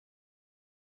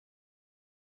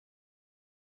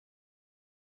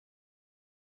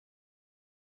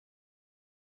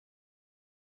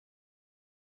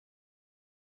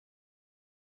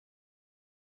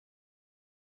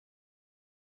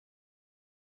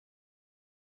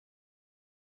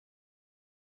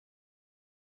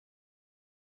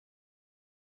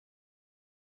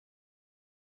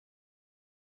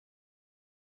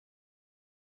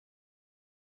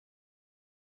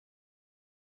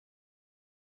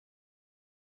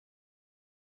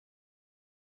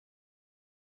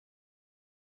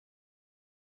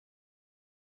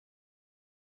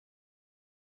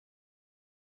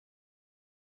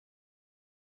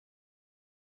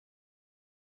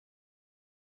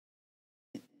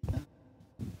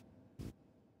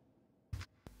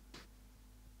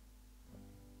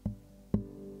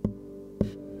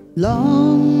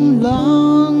Long,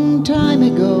 long time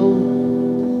ago,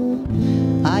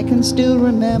 I can still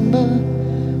remember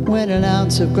when an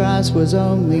ounce of grass was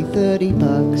only 30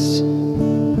 bucks.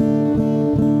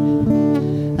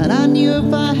 And I knew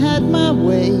if I had my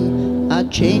way,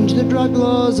 I'd change the drug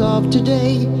laws of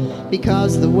today,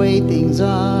 because the way things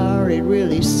are, it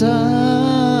really sucks.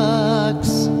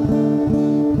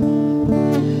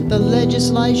 The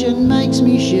legislation makes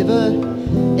me shiver.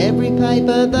 Every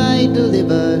paper they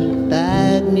deliver,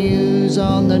 bad news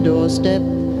on the doorstep.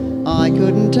 I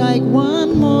couldn't take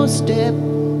one more step.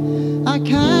 I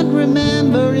can't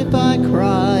remember if I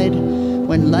cried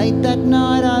when late that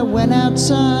night I went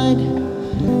outside.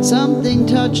 Something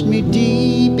touched me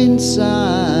deep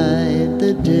inside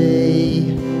the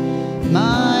day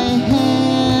my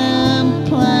hemp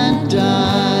plant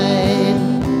died.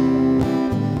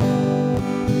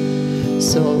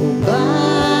 So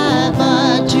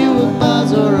bye-bye to a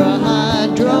buzz or a high.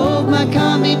 Drove my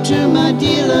combi to my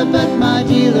dealer, but my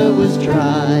dealer was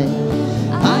dry.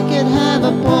 I could have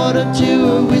a port or two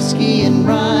of whiskey and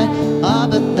rye. Ah,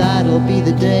 but that'll be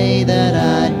the day that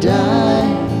I die.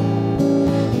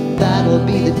 That'll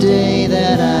be the day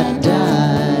that I die.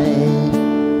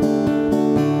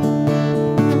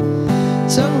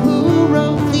 So who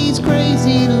wrote these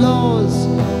crazy laws?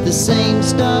 The same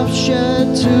stuff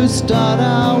shirts who start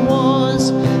our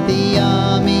wars. The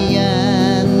army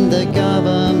and the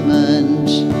government.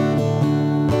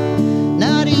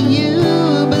 Now do you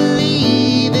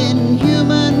believe in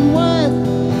human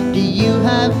worth? Do you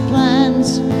have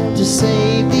plans to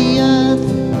save the earth?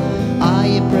 Are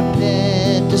you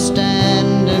prepared to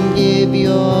stand and give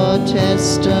your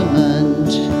testament?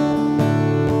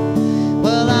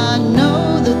 Well, I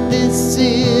know that this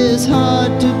is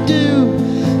hard to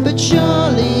do, but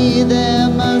surely there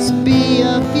must be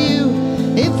a few.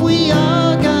 If we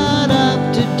all got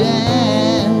up to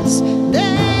dance,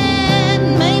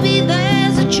 then maybe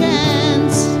there's a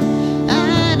chance.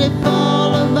 And if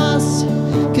all of us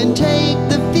can take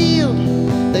the field,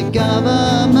 the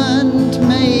government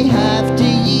may have to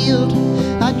yield.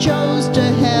 I chose to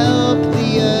help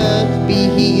the earth be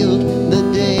healed the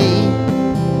day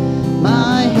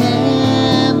my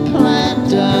hemp plant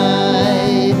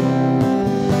died.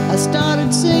 I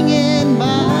started singing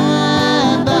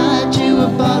bye-bye to a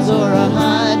buzz or a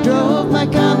high. Drove my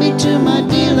combi to my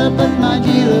dealer, but my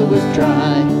dealer was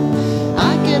dry.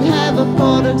 I could have a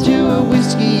port or two of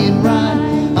whiskey and rye.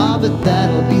 Ah, but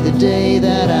that'll be the day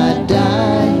that I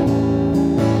die.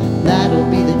 That'll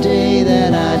be the day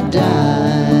that I die.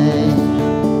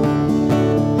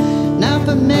 Now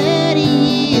for many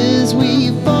years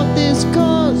we fought this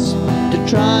cause to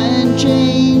try and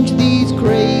change these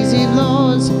crazy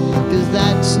laws, 'cause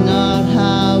that's not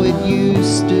how it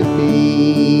used to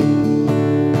be.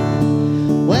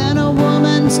 When a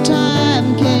woman's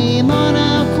time came on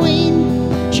our queen,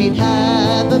 she'd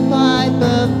have a pipe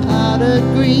of powdered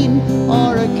green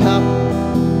or a cup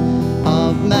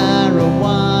of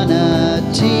marijuana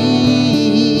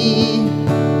tea.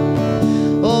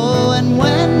 Oh, and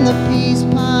when the peace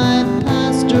pipe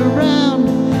passed around,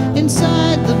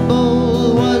 inside the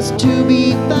bowl was to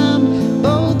be found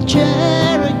both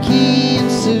Cherokee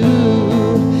and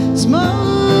Sioux.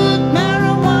 Smoked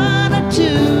marijuana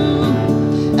too.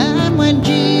 And when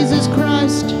Jesus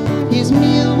Christ his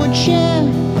meal would share,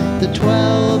 the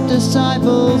 12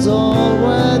 disciples all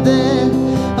were there.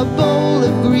 A bowl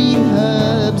of green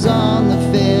herbs on the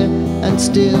fare, and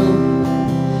still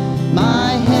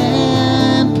my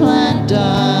hemp plant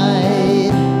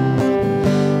died.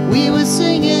 We were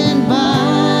singing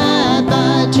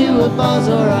bye-bye to a buzz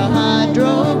or a high.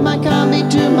 Drove my combi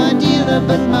to my dealer,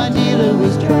 but my dealer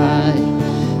was dry.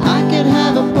 I could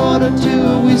have a port or two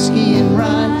of whiskey and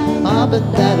rye. Ah, but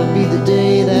that'll be the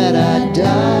day that I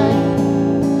die.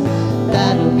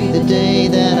 That'll be the day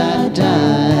that I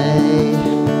die.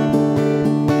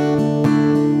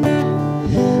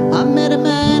 I met a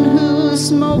man who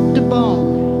smoked a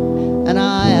bong, and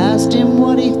I asked him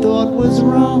what he thought was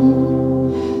wrong.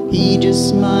 He just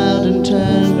smiled and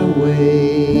turned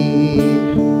away.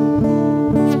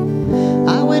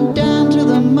 I went down to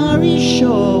the Murray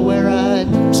shore where I'd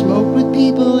smoked with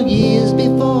people years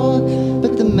before,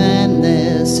 but the man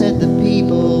there said the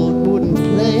people wouldn't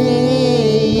play.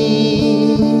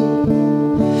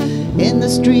 In the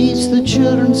streets the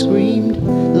children screamed,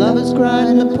 lovers cried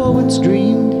and the poets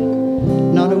dreamed.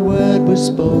 Not a word was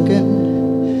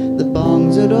spoken, the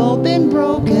bongs had all been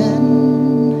broken,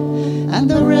 and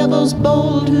the rebels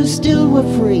bold who still were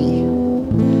free,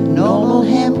 normal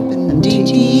hemp and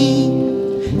TT,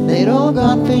 they'd all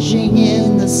gone fishing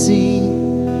in the sea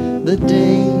the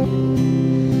day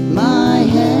my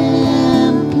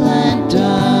hemp plant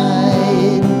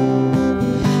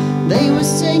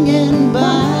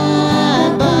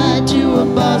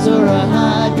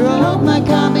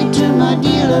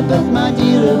dealer, but my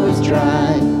dealer was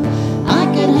dry. I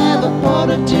could have a port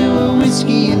or two of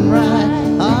whiskey and rye.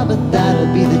 Ah, but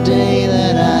that'll be the day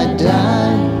that I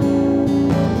die.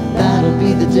 That'll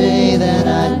be the day that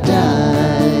I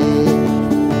die.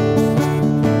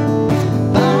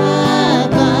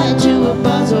 Bye-bye to a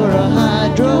buzz or a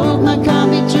high. Drove my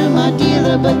combi to my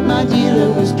dealer, but my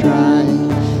dealer was dry.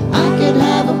 I could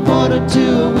have a port or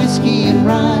two of whiskey and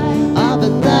rye. Ah,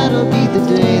 but that'll be the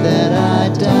day that I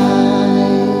die.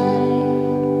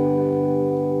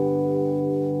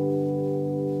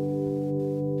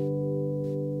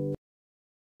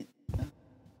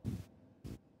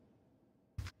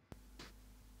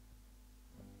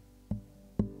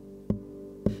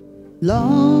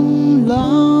 Long,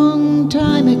 long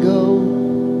time ago,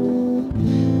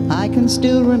 I can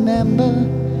still remember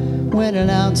when an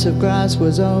ounce of grass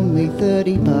was only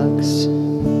 30 bucks.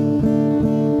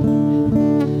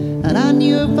 And I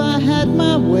knew if I had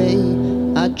my way,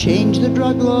 I'd change the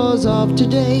drug laws of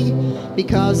today,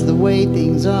 because the way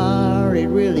things are, it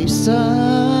really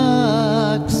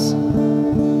sucks.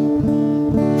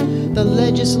 The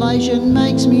legislation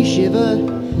makes me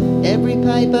shiver. Every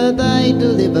paper they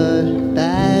deliver,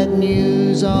 bad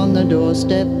news on the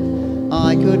doorstep.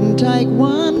 I couldn't take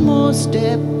one more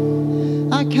step.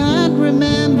 I can't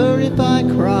remember if I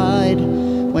cried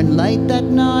when late that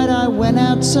night I went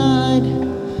outside.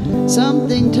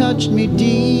 Something touched me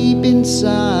deep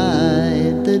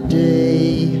inside the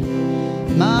day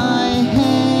my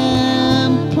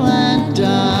hemp plant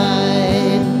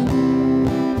died.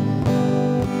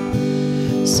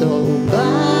 So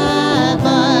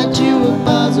bye-bye to a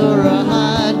buzz or a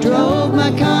high. Drove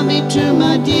my combi to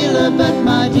my dealer, but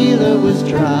my dealer was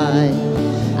dry.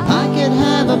 I could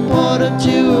have a port or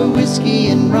two of whiskey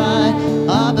and rye.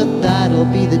 Ah, but that'll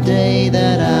be the day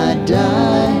that I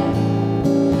die.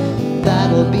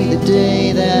 That'll be the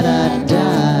day that I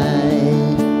die.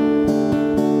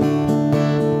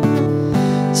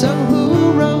 So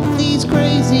who wrote these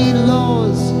crazy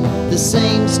laws? The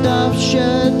same stuff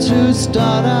shirts who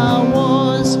start our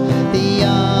wars. The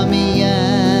army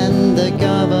and the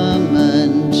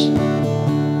government.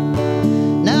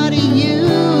 Now do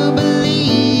you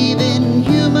believe in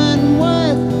human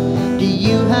worth? Do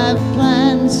you have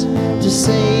plans to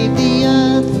save the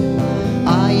earth?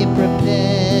 Are you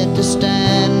prepared to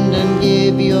stand and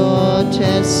give your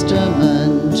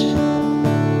testament?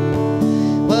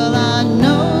 Well, I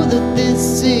know that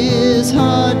this is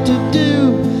hard to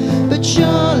do, but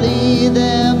surely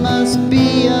there must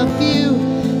be a few.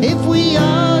 If we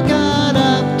all got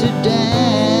up to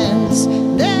dance,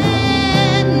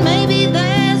 then maybe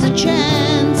there's a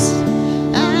chance.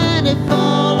 And if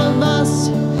all of us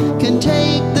can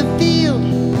take the field,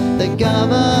 the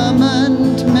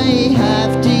government may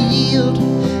have to yield.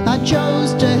 I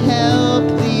chose to help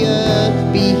the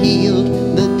earth be healed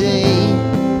the day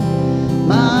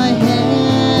my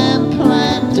hemp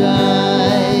plant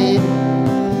died.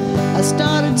 I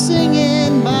started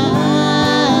singing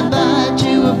bye-bye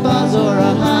to a buzz or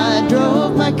a high.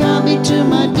 Drove my combi to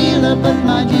my dealer, but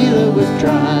my dealer was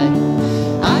dry.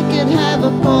 I could have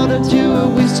a port or two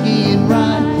of whiskey and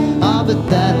rye. Ah, but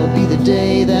that'll be the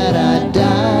day that I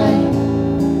die.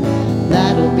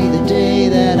 That'll be the day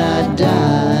that I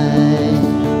die.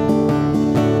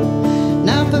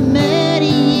 Now for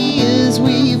many years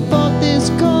we fought this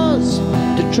cause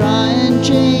to try and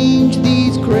change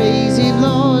these crazy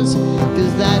laws,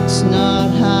 'cause that's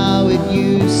not how it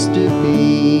used to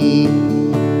be.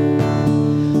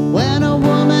 When a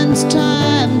woman's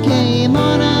time came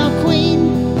on our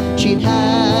queen, she'd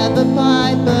have a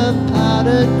pipe of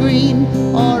powdered green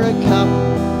or a cup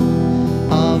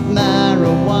of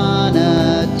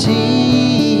marijuana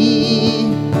tea.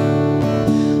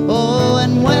 Oh,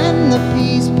 and when the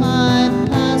peace pipe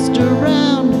passed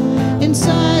around,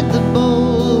 inside the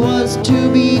bowl was to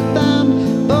be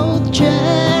found both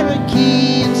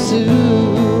Cherokee and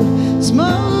Sioux,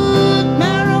 smoked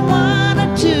marijuana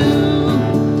too.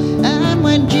 And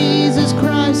when Jesus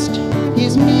Christ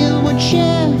his meal would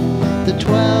share, the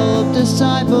 12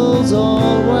 disciples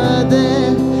all were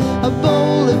there, a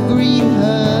bowl of green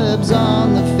herbs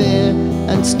on the fare.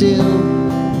 And still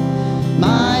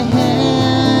my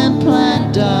hemp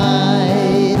plant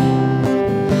died.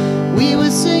 We were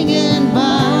singing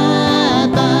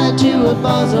bye-bye to a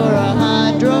buzz or a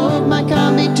high. Drove my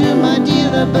combi to my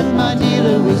dealer, but my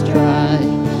dealer was dry.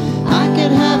 I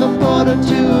could have a port or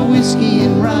two of whiskey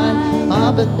and rye.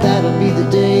 Ah, but that'll be the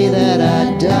day that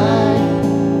I die.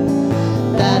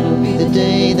 That'll be the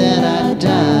day that I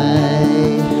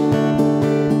die.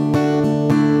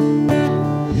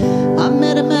 I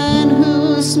met a man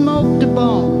who smoked a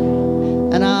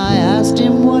bong, and I asked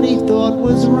him what he thought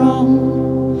was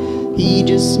wrong. He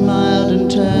just smiled and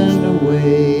turned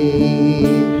away.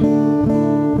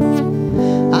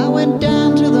 I went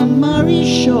down to the Murray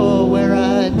shore where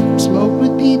I'd smoked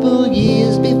with people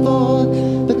years before,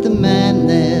 but the man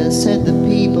there said the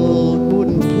people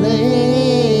wouldn't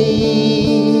play.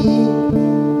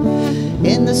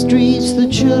 In the streets the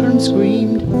children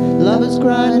screamed, lovers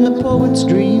cried and the poets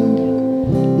dreamed.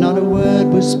 Not a word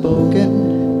was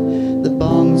spoken, the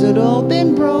bongs had all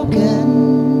been broken.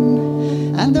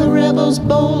 And the rebels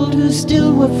bold who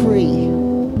still were free,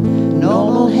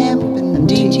 normal hemp and the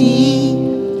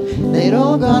DT, they'd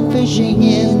all gone fishing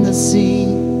in the sea.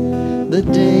 The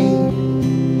day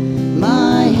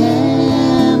my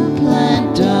hemp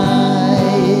plant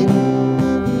died,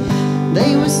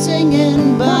 they were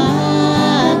singing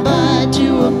bye-bye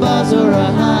to a buzz or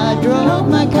a high. Drove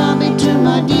my copy to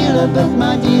my dealer, but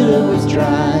my dealer was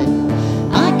dry.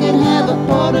 I could have a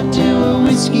port or two of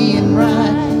whiskey and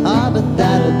rye. Ah, but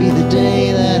that'll be the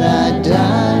day that I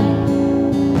die.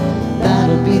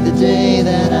 That'll be the day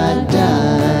that I die.